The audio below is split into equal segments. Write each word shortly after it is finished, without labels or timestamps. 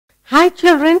Hi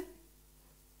children,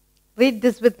 read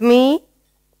this with me.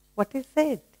 What is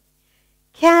it?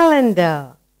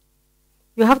 Calendar.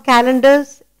 You have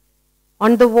calendars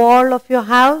on the wall of your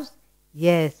house?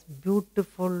 Yes,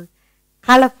 beautiful,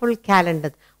 colorful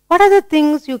calendars. What are the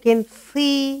things you can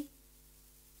see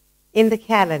in the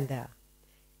calendar?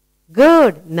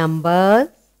 Good. Numbers,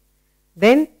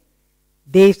 then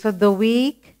days of the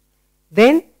week,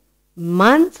 then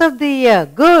months of the year.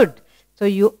 Good. So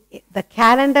the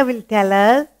calendar will tell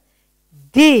us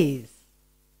days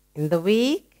in the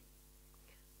week,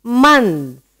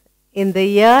 months in the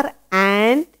year,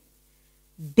 and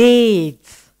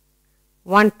dates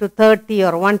 1 to 30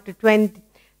 or 1 to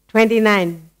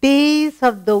 29 days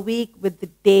of the week with the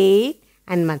date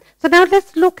and month. So now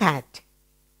let's look at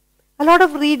a lot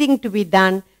of reading to be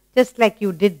done, just like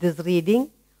you did this reading.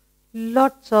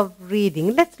 Lots of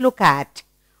reading. Let's look at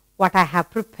what I have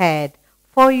prepared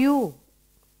for you.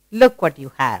 Look what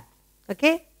you have.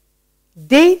 Okay?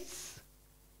 Days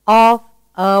of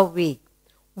a week.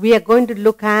 We are going to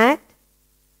look at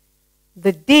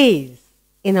the days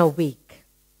in a week.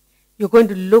 You're going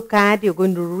to look at, you're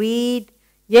going to read.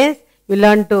 Yes, you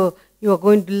are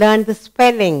going to learn the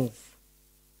spellings.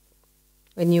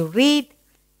 When you read,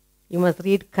 you must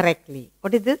read correctly.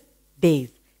 What is this? Days.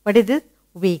 What is this?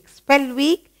 Week. Spell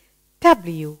week.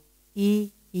 W-E-E-K,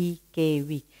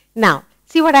 week. Now,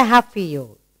 see what I have for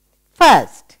you.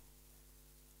 First,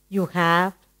 you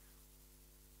have,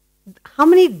 how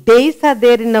many days are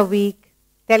there in a week?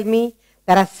 Tell me.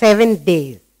 There are 7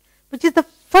 days. Which is the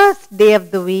first day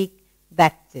of the week?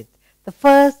 That's it. The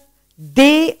first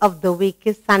day of the week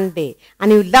is Sunday.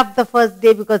 And you love the first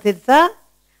day because it's a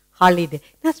holiday.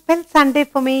 Now spell Sunday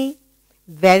for me.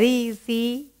 Very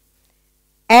easy.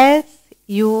 S-U-N-D-A-Y.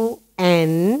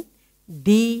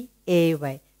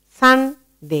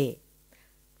 Sunday.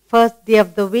 First day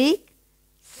of the week.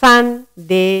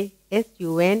 Sunday.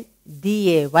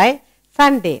 S-U-N-D-A-Y.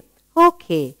 Sunday.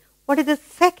 Okay. What is the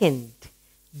second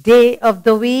day of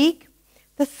the week?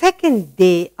 The second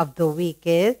day of the week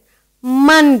is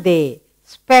Monday.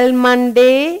 Spell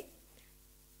Monday.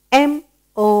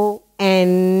 M-O-N-D-A-Y.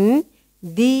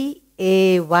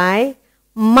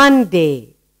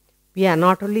 Monday. We are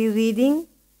not only reading,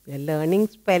 we are learning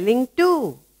spelling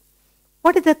too.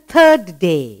 What is the third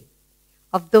day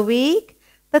of the week?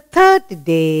 The third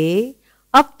day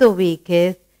of the week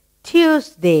is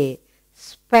Tuesday.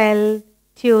 Spell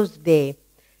Tuesday.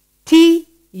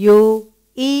 T-U-E-S-D-A-Y.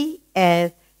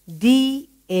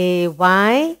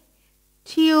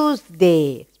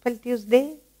 Tuesday. Spell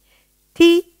Tuesday.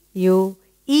 T-U-E-S-D-A-Y.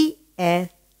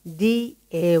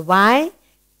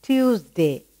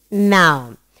 Tuesday.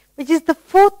 Now, which is the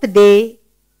fourth day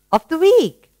of the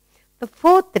week? The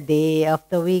fourth day of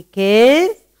the week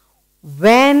is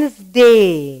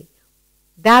Wednesday.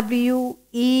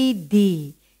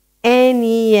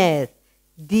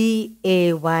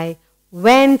 W-E-D-N-E-S-D-A-Y.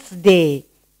 Wednesday.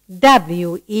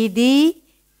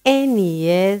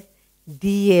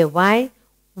 W-E-D-N-E-S-D-A-Y.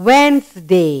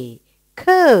 Wednesday.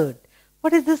 Good.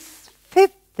 What is the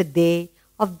fifth day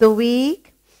of the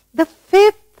week? The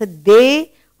fifth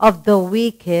day of the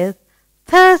week is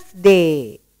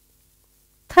Thursday.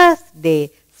 Thursday.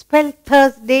 Spell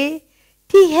Thursday.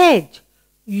 T-H-U-R-S-D-A-Y.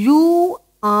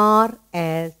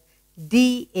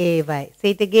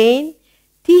 Say it again.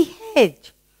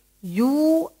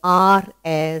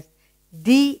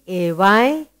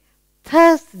 T-H-U-R-S-D-A-Y.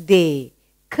 Thursday.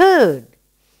 Good.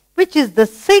 Which is the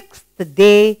sixth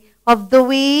day of the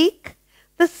week?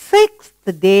 The sixth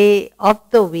day of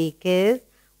the week is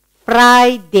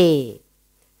Friday.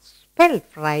 Spell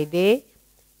Friday.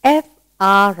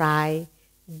 F-R-I-D-A-Y.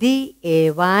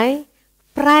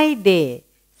 Friday.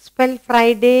 Spell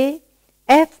Friday.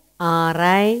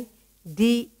 F-R-I-D-A-Y.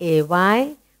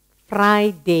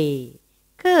 Friday.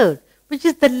 Good. Which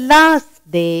is the last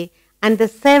day and the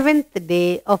seventh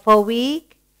day of a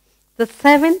week? The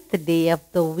seventh day of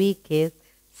the week is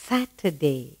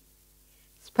Saturday.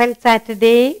 Spell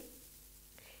Saturday.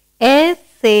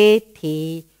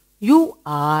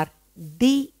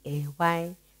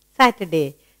 S-A-T-U-R-D-A-Y.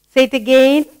 Saturday. Say it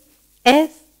again.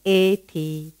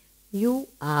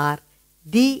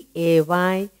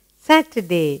 S-A-T-U-R-D-A-Y.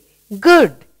 Saturday.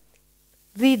 Good.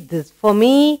 Read this for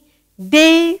me.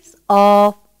 Days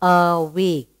of a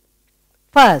week.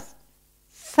 First,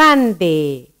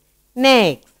 Sunday.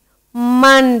 Next,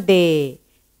 Monday.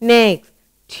 Next,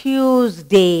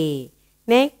 Tuesday.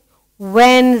 Next,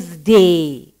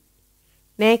 Wednesday.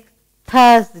 Next,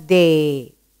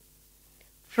 Thursday.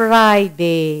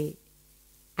 Friday.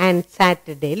 And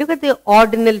Saturday. Look at the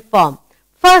ordinal form.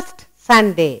 First,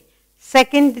 Sunday.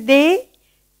 Second day,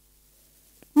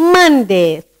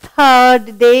 Monday.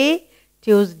 third day,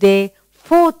 Tuesday,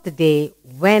 fourth day,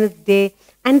 Wednesday,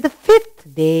 and the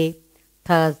fifth day,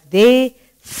 Thursday,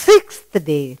 sixth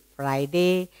day,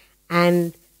 Friday,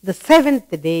 and the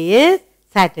seventh day is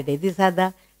Saturday. These are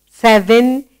the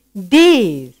 7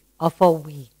 days of a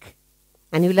week.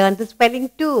 And you learned the spelling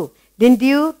too, didn't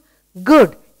you?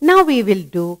 Good. Now we will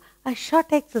do a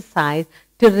short exercise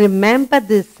to remember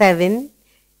the 7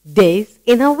 days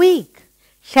in a week.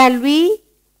 Shall we?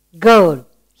 Go.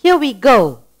 Here we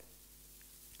go.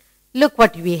 Look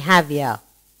what we have here.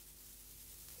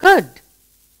 Good.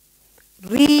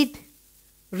 Read.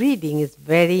 Reading is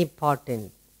very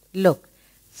important. Look.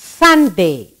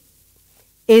 Sunday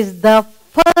is the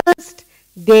first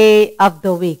day of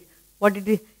the week. What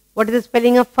is the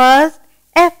spelling of first?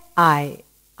 F-I-R-S-T,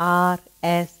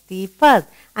 first.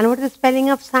 And what is the spelling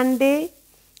of Sunday?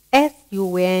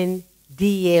 S-U-N-D-A-Y,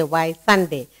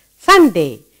 Sunday.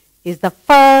 Sunday is the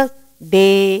first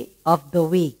day of the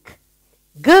week.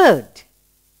 Good.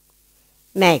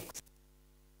 Next.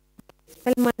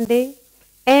 Spell Monday.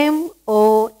 M-O-N-D-A-Y.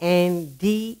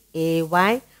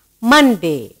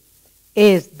 Monday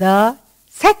is the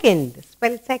second.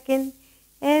 Spell second.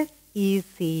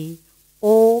 S-E-C-O-N-D,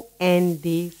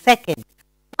 second.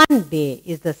 Monday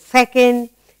is the second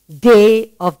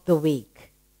day of the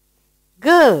week.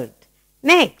 Good.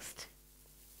 Next.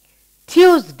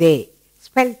 Tuesday.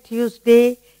 Spell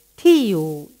Tuesday.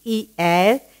 T-U-E-S-D-A-Y.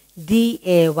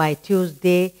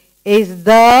 Tuesday is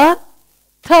the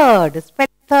third. Spell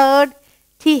third.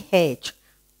 T-H-I-R-D,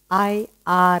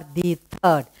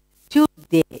 third.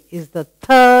 Tuesday is the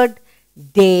third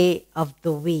day of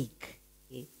the week.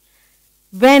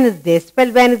 Wednesday.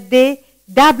 Spell Wednesday.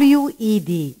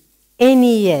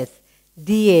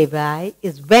 W-E-D-N-E-S-D-A-Y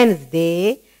is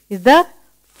Wednesday. Is the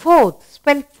fourth.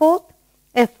 Spell fourth.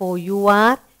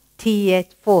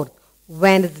 F-O-U-R-T-H, fourth.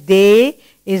 Wednesday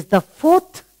is the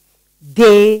fourth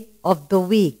day of the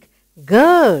week.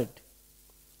 Good.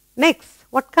 Next.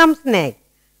 What comes next?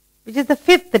 Which is the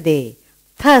fifth day.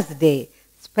 Thursday.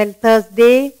 Spell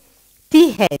Thursday.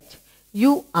 T-H-U-R-S-D-A-Y.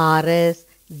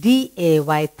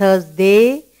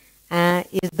 Thursday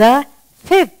is the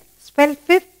fifth. Spell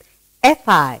fifth.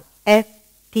 F-I-F-T-H,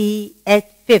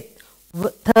 fifth.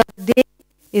 Thursday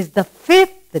is the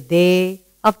fifth day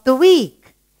of the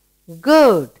week.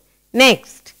 Good.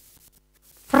 Next.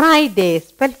 Friday.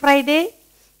 Spell Friday.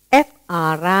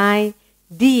 F-R-I-D-A-Y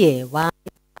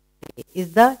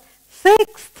is the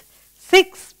sixth.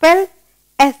 Sixth. Spell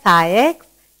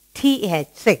S-I-X-T-H,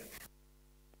 sixth.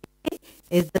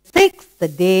 Is the sixth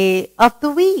day of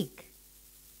the week.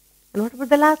 And what about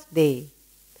the last day?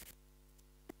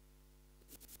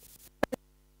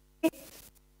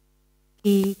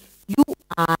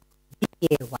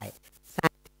 E-U-R-D-A-Y.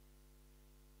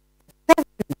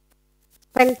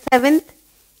 Spell seventh.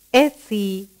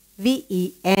 S-C-V-E-N-T-H.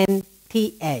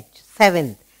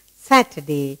 Seventh.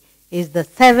 Saturday is the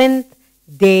seventh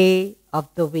day of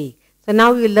the week. So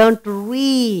now you learn to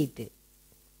read.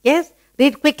 Yes?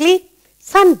 Read quickly.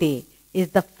 Sunday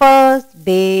is the first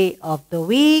day of the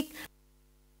week.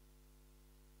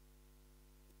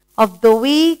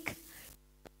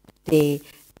 Day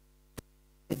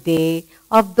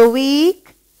of the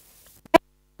week.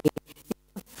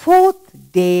 Fourth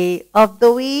day of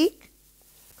the week.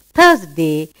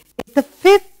 Thursday is the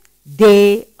fifth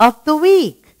day of the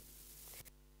week.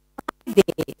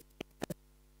 Friday is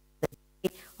the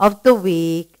day of the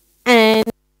week, and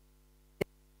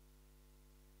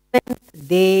seventh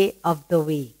day of the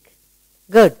week.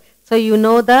 Good. So you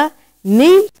know the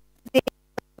names of the day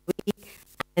of the week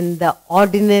and the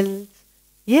ordinals.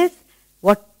 Yes.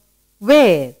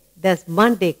 Where does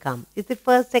Monday come? Is it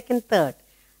first, second, third?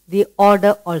 The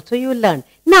order also you learn.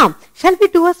 Now, shall we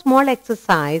do a small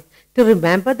exercise to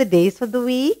remember the days of the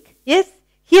week? Yes.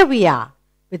 Here we are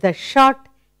with a short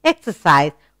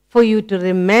exercise for you to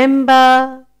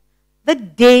remember the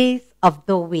days of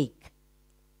the week.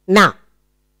 Now,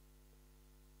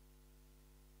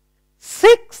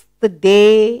 sixth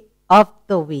day of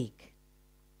the week.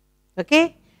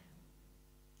 Okay?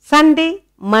 Sunday,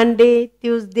 Monday,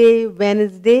 Tuesday,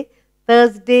 Wednesday,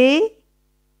 Thursday,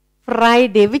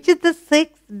 Friday. Which is the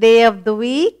sixth day of the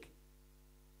week?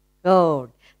 Good.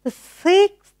 The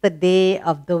sixth day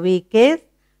of the week is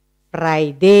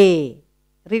Friday.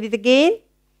 Read it again.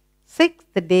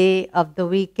 Sixth day of the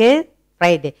week is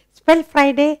Friday. Spell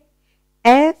Friday.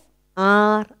 F-R-I-D-A-Y.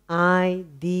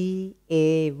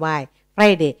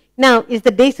 Friday. Now, is the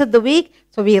days of the week,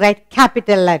 so we write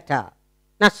capital letter,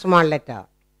 not small letter.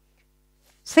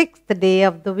 Sixth day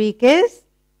of the week is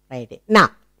Friday. Now,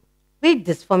 read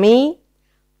this for me.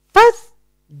 First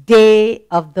day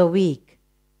of the week.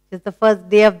 which is the first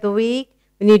day of the week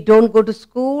when you don't go to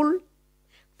school.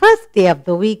 First day of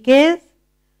the week is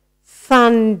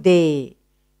Sunday.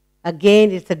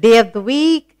 Again, it's a day of the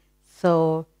week,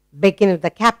 so begin with the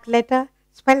capital letter.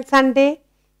 Spell Sunday.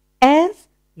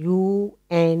 S-U-N-D-A-Y.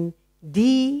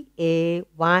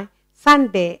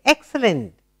 Sunday.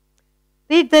 Excellent.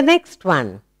 Read the next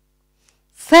one.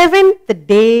 Seventh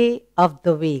day of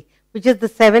the week. Which is the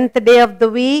seventh day of the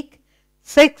week?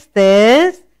 Sixth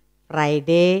is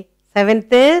Friday.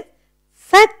 Seventh is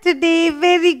Saturday.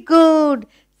 Very good.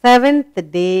 Seventh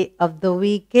day of the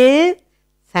week is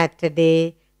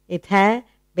Saturday. It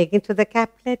begins with the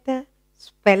capital letter.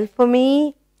 Spell for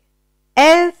me.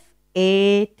 S-A-T-U-R-D-A-Y.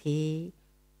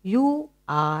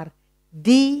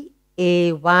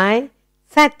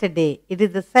 Saturday. It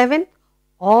is the seventh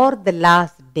or the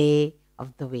last day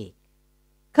of the week.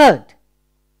 Good.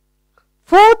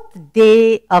 Fourth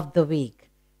day of the week.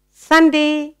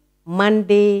 Sunday,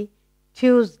 Monday,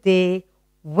 Tuesday,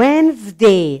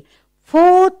 Wednesday.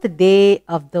 Fourth day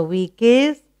of the week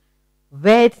is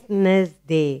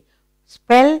Wednesday.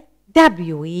 Spell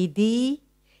W-E-D-N-E-S-D-A-Y.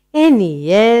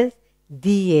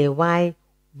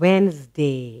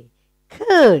 Wednesday.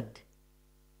 Good.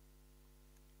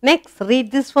 Next,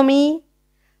 read this for me.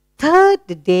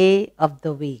 Third day of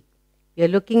the week. You're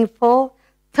looking for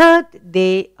third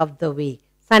day of the week.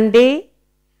 Sunday,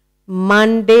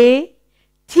 Monday,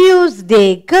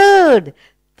 Tuesday. Good.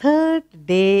 Third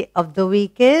day of the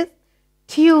week is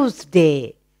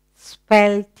Tuesday.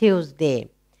 Spell Tuesday.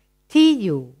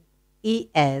 T-U-E-S-D-A-Y.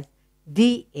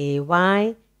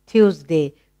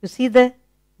 Tuesday. You see the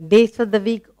days of the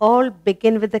week all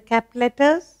begin with the capital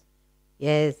letters?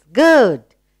 Yes, good.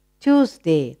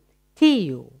 Tuesday.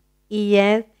 T-U-E-S-D-A-Y.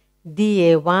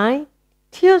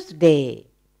 Tuesday.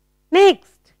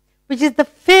 Next, which is the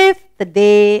fifth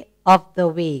day of the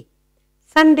week.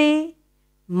 Sunday,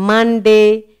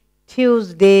 Monday,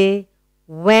 Tuesday,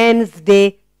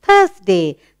 Wednesday,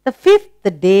 Thursday. The fifth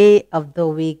day of the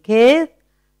week is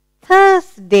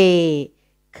Thursday.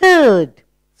 Good.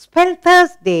 Spell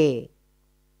Thursday.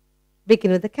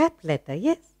 Begin with the capital letter.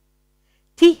 Yes.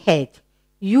 T-H-U-R-S-D-A-Y.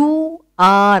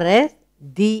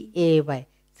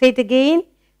 Say it again.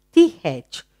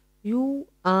 T-H-U-R-S-D-A-Y.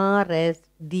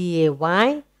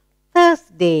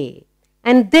 Thursday.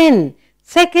 And then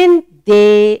second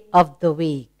day of the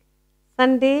week.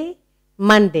 Sunday,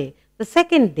 Monday. The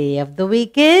second day of the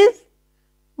week is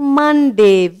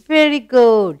Monday. Very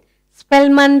good. Spell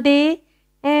Monday.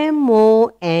 M-O-N-D-A-Y.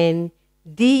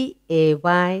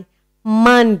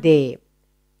 Monday.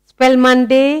 Spell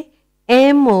Monday.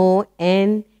 M-O-N-D-A-Y.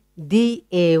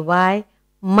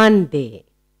 Monday.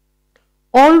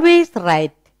 Always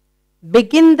write,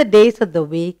 begin the days of the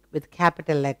week with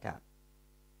capital letter.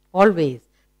 Always.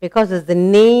 Because it's the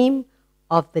name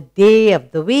of the day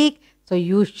of the week. So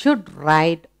you should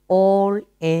write all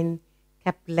in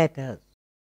capital letters.